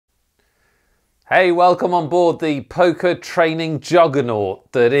Hey, welcome on board the poker training juggernaut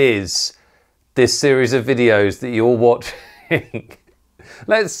that is this series of videos that you're watching.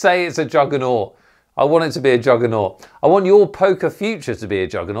 Let's say it's a juggernaut. I want it to be a juggernaut. I want your poker future to be a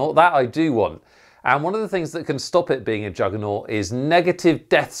juggernaut. That I do want. And one of the things that can stop it being a juggernaut is negative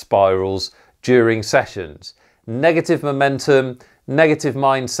death spirals during sessions. Negative momentum, negative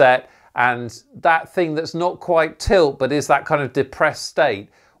mindset, and that thing that's not quite tilt, but is that kind of depressed state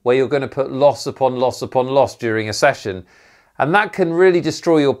where you're going to put loss upon loss upon loss during a session. And that can really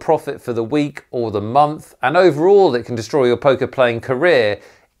destroy your profit for the week or the month. And overall, it can destroy your poker playing career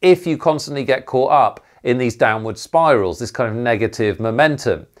if you constantly get caught up in these downward spirals, this kind of negative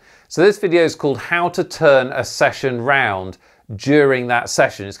momentum. So this video is called How to Turn a Session Round during that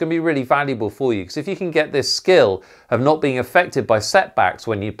session. It's going to be really valuable for you because if you can get this skill of not being affected by setbacks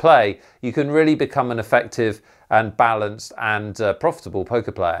when you play, you can really become an effective and balanced and profitable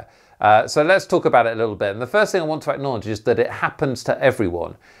poker player. So let's talk about it a little bit. And the first thing I want to acknowledge is that it happens to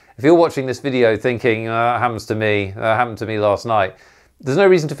everyone. If you're watching this video thinking, that happens to me, that happened to me last night, there's no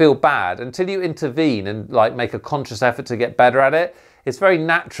reason to feel bad until you intervene and make a conscious effort to get better at it. It's very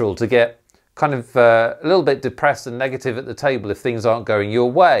natural to get kind of a little bit depressed and negative at the table if things aren't going your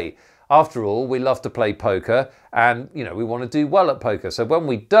way. After all, we love to play poker and we want to do well at poker. So when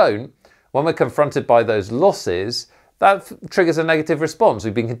we don't, when we're confronted by those losses, that triggers a negative response.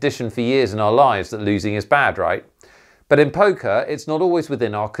 We've been conditioned for years in our lives that losing is bad, right? But in poker, it's not always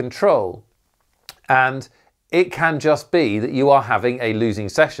within our control. And it can just be that you are having a losing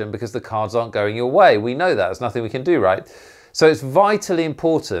session because the cards aren't going your way. We know that. There's nothing we can do, right? So it's vitally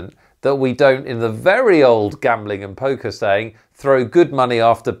important that we don't, in the very old gambling and poker saying, throw good money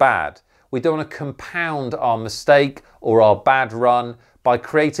after bad. We don't want to compound our mistake or our bad run by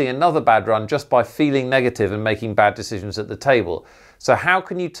creating another bad run just by feeling negative and making bad decisions at the table. So how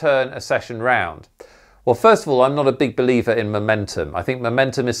can you turn a session round? Well, first of all, I'm not a big believer in momentum. I think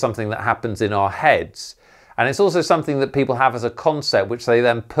momentum is something that happens in our heads. And it's also something that people have as a concept, which they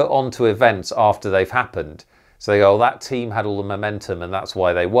then put onto events after they've happened. So they go, oh, that team had all the momentum and that's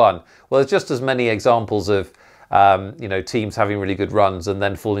why they won. Well, there's just as many examples of teams having really good runs and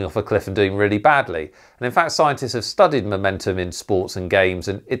then falling off a cliff and doing really badly. And in fact, scientists have studied momentum in sports and games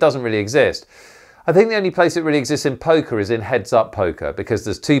and it doesn't really exist. I think the only place it really exists in poker is in heads-up poker because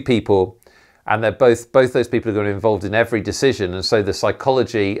there's two people and they're both those people are going to be involved in every decision. And so the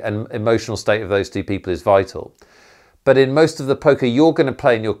psychology and emotional state of those two people is vital. But in most of the poker you're going to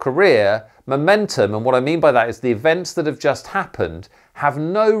play in your career, momentum, and what I mean by that is the events that have just happened have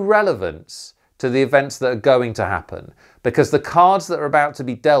no relevance to the events that are going to happen, because the cards that are about to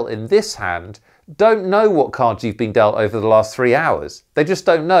be dealt in this hand don't know what cards you've been dealt over the last 3 hours. They just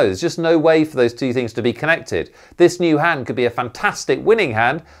don't know. There's just no way for those two things to be connected. This new hand could be a fantastic winning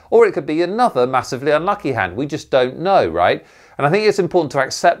hand, or it could be another massively unlucky hand. We just don't know, right? And I think it's important to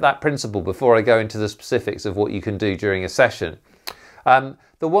accept that principle before I go into the specifics of what you can do during a session.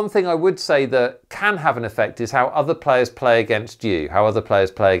 The one thing I would say that can have an effect is how other players play against you,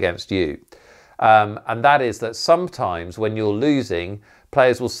 and that is that sometimes when you're losing,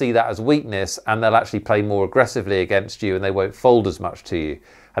 players will see that as weakness and they'll actually play more aggressively against you and they won't fold as much to you.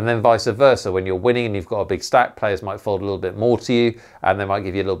 And then vice versa, when you're winning and you've got a big stack, players might fold a little bit more to you and they might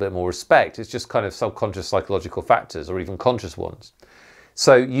give you a little bit more respect. It's just kind of subconscious psychological factors or even conscious ones.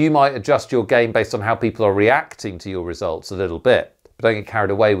 So you might adjust your game based on how people are reacting to your results a little bit, but don't get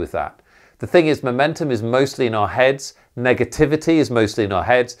carried away with that. The thing is, momentum is mostly in our heads. Negativity is mostly in our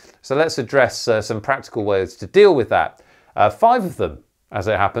heads. So let's address some practical ways to deal with that. 5 of them, as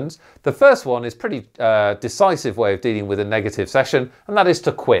it happens. The first one is a pretty decisive way of dealing with a negative session, and that is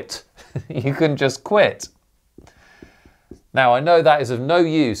to quit. You can just quit. Now, I know that is of no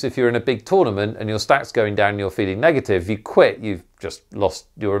use if you're in a big tournament and your stack's going down and you're feeling negative. If you quit, you've just lost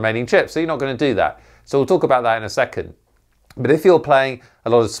your remaining chips, so you're not going to do that. So we'll talk about that in a second. But if you're playing a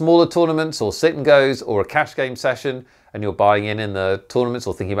lot of smaller tournaments or sit and goes or a cash game session and you're buying in the tournaments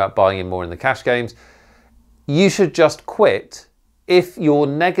or thinking about buying in more in the cash games, you should just quit if your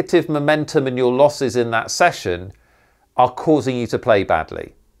negative momentum and your losses in that session are causing you to play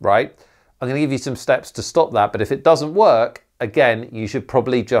badly, right? I'm going to give you some steps to stop that, but if it doesn't work, again, you should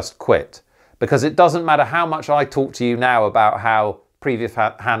probably just quit, because it doesn't matter how much I talk to you now about how previous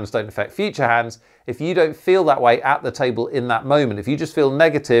hands don't affect future hands. If you don't feel that way at the table in that moment, if you just feel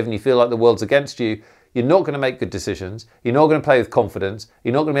negative and you feel like the world's against you, you're not going to make good decisions. You're not going to play with confidence.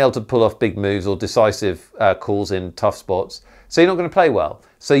 You're not going to be able to pull off big moves or decisive calls in tough spots. So you're not going to play well.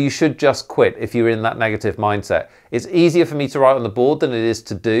 So you should just quit if you're in that negative mindset. It's easier for me to write on the board than it is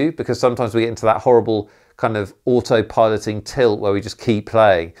to do, because sometimes we get into that horrible kind of autopiloting tilt where we just keep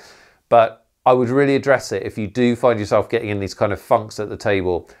playing. But I would really address it if you do find yourself getting in these kind of funks at the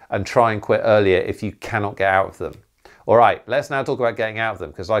table, and try and quit earlier if you cannot get out of them. All right, let's now talk about getting out of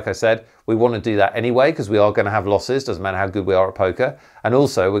them, because like I said, we want to do that anyway, because we are going to have losses, doesn't matter how good we are at poker. And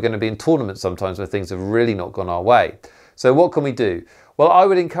also we're going to be in tournaments sometimes where things have really not gone our way. So what can we do? Well, I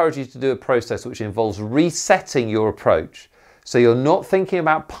would encourage you to do a process which involves resetting your approach. So you're not thinking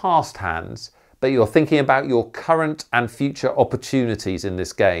about past hands, but you're thinking about your current and future opportunities in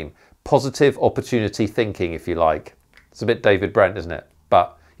this game. Positive opportunity thinking, if you like. It's a bit David Brent, isn't it?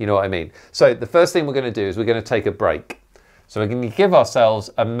 But you know what I mean. So the first thing we're going to do is we're going to take a break. So we're going to give ourselves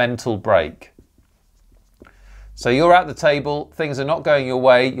a mental break. So you're at the table, things are not going your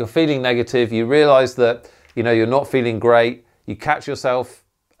way, you're feeling negative, you realize that you're not feeling great, you catch yourself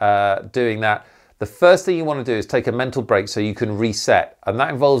doing that. The first thing you want to do is take a mental break so you can reset. And that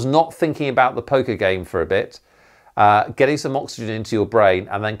involves not thinking about the poker game for a bit, getting some oxygen into your brain,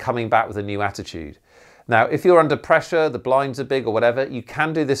 and then coming back with a new attitude. Now, if you're under pressure, the blinds are big or whatever, you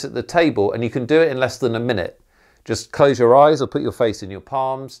can do this at the table, and you can do it in less than a minute. Just close your eyes or put your face in your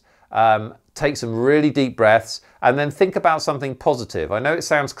palms, take some really deep breaths, and then think about something positive. I know it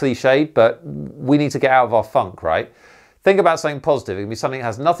sounds cliched, but we need to get out of our funk, right? Think about something positive. It can be something that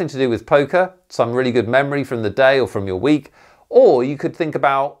has nothing to do with poker, some really good memory from the day or from your week, or you could think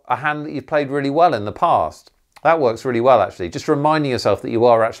about a hand that you've played really well in the past. That works really well, actually. Just reminding yourself that you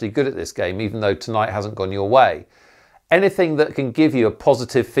are actually good at this game, even though tonight hasn't gone your way. Anything that can give you a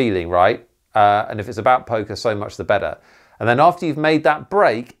positive feeling, right? And if it's about poker, so much the better. And then after you've made that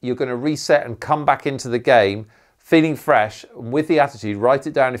break, you're going to reset and come back into the game feeling fresh with the attitude. Write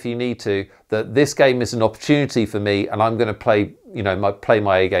it down if you need to, that this game is an opportunity for me and I'm going to play, play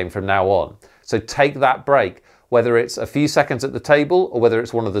my A game from now on. So take that break, whether it's a few seconds at the table or whether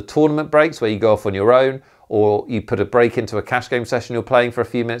it's one of the tournament breaks where you go off on your own, or you put a break into a cash game session you're playing for a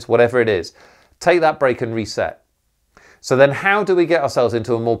few minutes, whatever it is. Take that break and reset. So then how do we get ourselves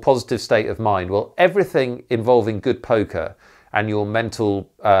into a more positive state of mind? Well, everything involving good poker and your mental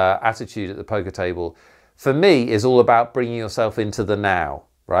attitude at the poker table, for me, is all about bringing yourself into the now,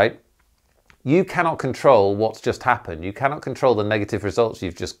 right? You cannot control what's just happened. You cannot control the negative results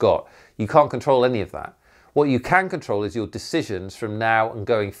you've just got. You can't control any of that. What you can control is your decisions from now and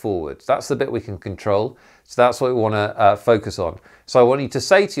going forward. That's the bit we can control. So that's what we want to focus on. So I want you to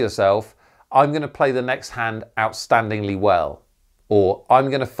say to yourself, I'm going to play the next hand outstandingly well, or I'm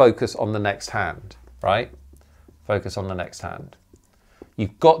going to focus on the next hand, right? Focus on the next hand.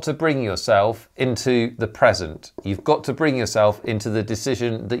 You've got to bring yourself into the present. You've got to bring yourself into the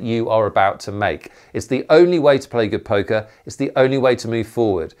decision that you are about to make. It's the only way to play good poker. It's the only way to move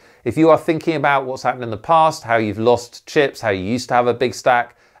forward. If you are thinking about what's happened in the past, how you've lost chips, how you used to have a big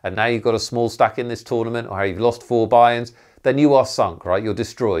stack, and now you've got a small stack in this tournament, or how you've lost 4 buy-ins, then you are sunk, right? You're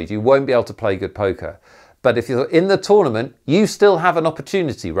destroyed. You won't be able to play good poker. But if you're in the tournament, you still have an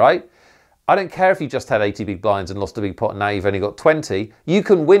opportunity, right? I don't care if you just had 80 big blinds and lost a big pot and now you've only got 20. You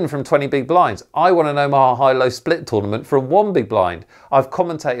can win from 20 big blinds. I won an Omaha high-low split tournament from 1 big blind. I've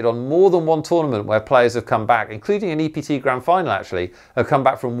commentated on more than one tournament where players have come back, including an EPT Grand Final actually, have come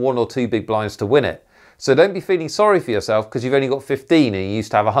back from 1 or 2 big blinds to win it. So don't be feeling sorry for yourself because you've only got 15 and you used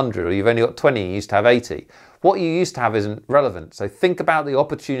to have 100, or you've only got 20 and you used to have 80. What you used to have isn't relevant. So think about the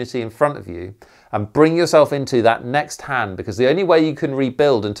opportunity in front of you and bring yourself into that next hand, because the only way you can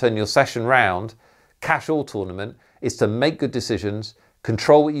rebuild and turn your session round, cash or tournament, is to make good decisions,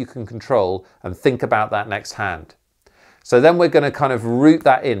 control what you can control, and think about that next hand. So then we're going to kind of root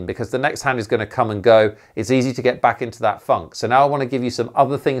that in, because the next hand is going to come and go. It's easy to get back into that funk. So now I want to give you some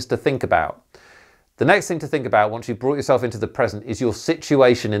other things to think about. The next thing to think about once you've brought yourself into the present is your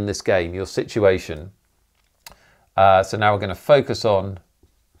situation in this game, your situation. So now we're going to focus on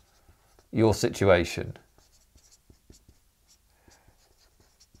your situation.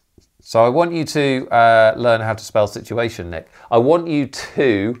 So I want you to learn how to spell situation, Nick. I want you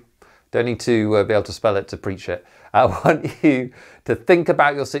to, don't need to be able to spell it to preach it. I want you to think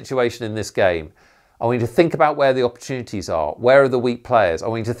about your situation in this game. I want you to think about where the opportunities are. Where are the weak players? I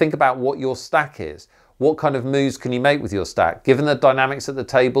want you to think about what your stack is. What kind of moves can you make with your stack? Given the dynamics at the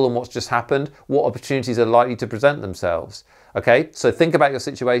table and what's just happened, what opportunities are likely to present themselves? Okay, so think about your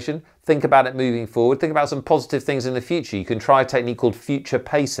situation. Think about it moving forward. Think about some positive things in the future. You can try a technique called future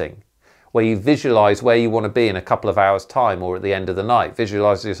pacing, where you visualize where you want to be in a couple of hours' time or at the end of the night.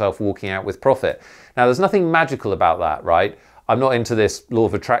 Visualize yourself walking out with profit. Now, there's nothing magical about that, right? I'm not into this law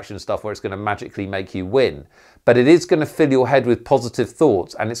of attraction stuff where it's going to magically make you win, but it is going to fill your head with positive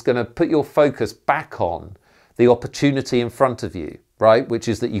thoughts, and it's going to put your focus back on the opportunity in front of you, right? Which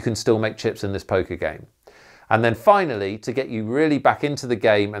is that you can still make chips in this poker game. And then finally, to get you really back into the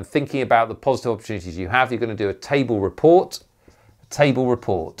game and thinking about the positive opportunities you have, you're going to do a table report. Table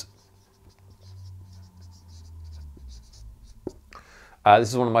report. This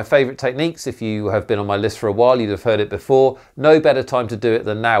is one of my favourite techniques. If you have been on my list for a while, you'd have heard it before. No better time to do it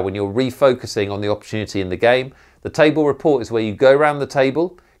than now when you're refocusing on the opportunity in the game. The table report is where you go around the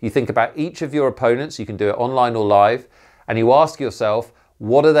table, you think about each of your opponents, you can do it online or live, and you ask yourself,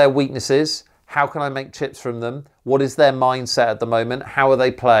 what are their weaknesses? How can I make chips from them? What is their mindset at the moment? How are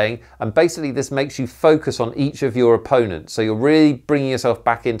they playing? And basically this makes you focus on each of your opponents. So you're really bringing yourself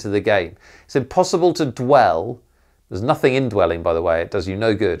back into the game. It's impossible to dwell. There's nothing in dwelling, by the way, it does you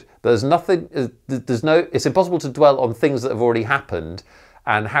no good. But it's impossible to dwell on things that have already happened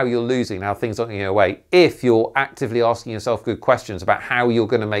and how you're losing, how things aren't going your way, if you're actively asking yourself good questions about how you're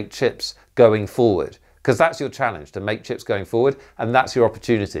going to make chips going forward. Because that's your challenge, to make chips going forward, and that's your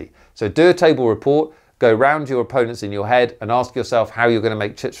opportunity. So do a table report, go round your opponents in your head and ask yourself how you're going to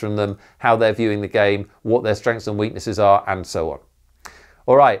make chips from them, how they're viewing the game, what their strengths and weaknesses are, and so on.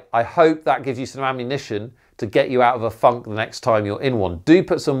 All right, I hope that gives you some ammunition to get you out of a funk the next time you're in one. Do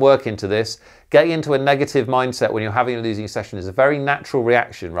put some work into this. Getting into a negative mindset when you're having a losing session is a very natural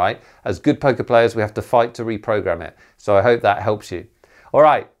reaction, right? As good poker players, we have to fight to reprogram it. So I hope that helps you. All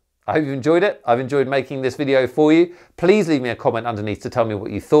right, I hope you've enjoyed it. I've enjoyed making this video for you. Please leave me a comment underneath to tell me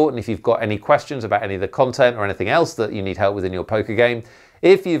what you thought and if you've got any questions about any of the content or anything else that you need help with in your poker game.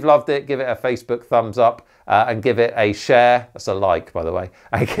 If you've loved it, give it a Facebook thumbs up and give it a share. That's a like, by the way.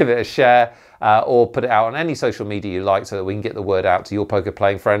 And give it a share or put it out on any social media you like so that we can get the word out to your poker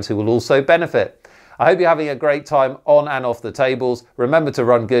playing friends who will also benefit. I hope you're having a great time on and off the tables. Remember to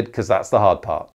run good because that's the hard part.